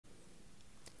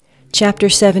Chapter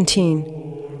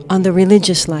 17, on the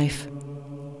religious life.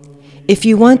 If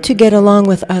you want to get along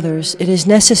with others, it is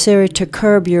necessary to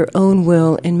curb your own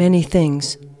will in many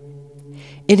things.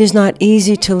 It is not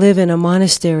easy to live in a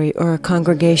monastery or a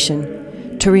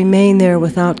congregation, to remain there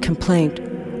without complaint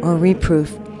or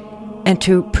reproof, and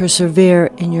to persevere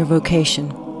in your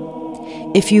vocation.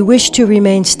 If you wish to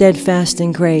remain steadfast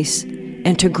in grace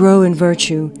and to grow in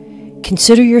virtue,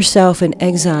 consider yourself an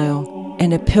exile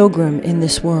and a pilgrim in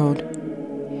this world.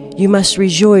 You must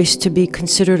rejoice to be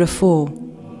considered a fool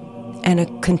and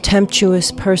a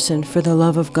contemptuous person for the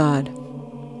love of God.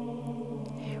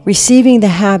 Receiving the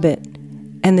habit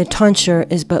and the tonsure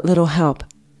is but little help.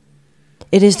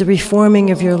 It is the reforming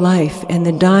of your life and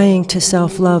the dying to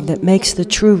self-love that makes the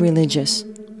true religious.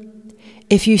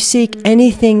 If you seek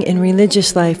anything in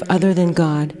religious life other than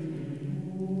God,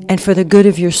 and for the good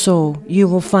of your soul, you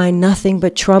will find nothing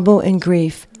but trouble and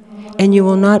grief, and you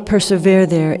will not persevere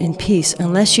there in peace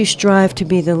unless you strive to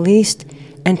be the least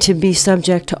and to be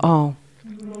subject to all.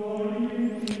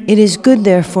 It is good,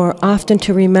 therefore, often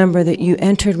to remember that you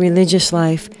entered religious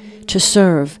life to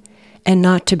serve and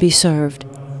not to be served,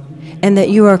 and that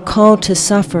you are called to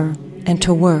suffer and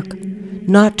to work,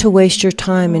 not to waste your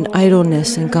time in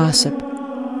idleness and gossip.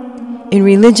 In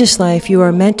religious life, you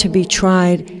are meant to be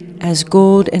tried as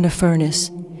gold in a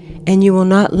furnace, and you will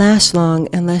not last long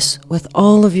unless with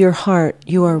all of your heart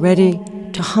you are ready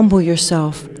to humble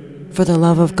yourself for the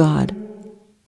love of God.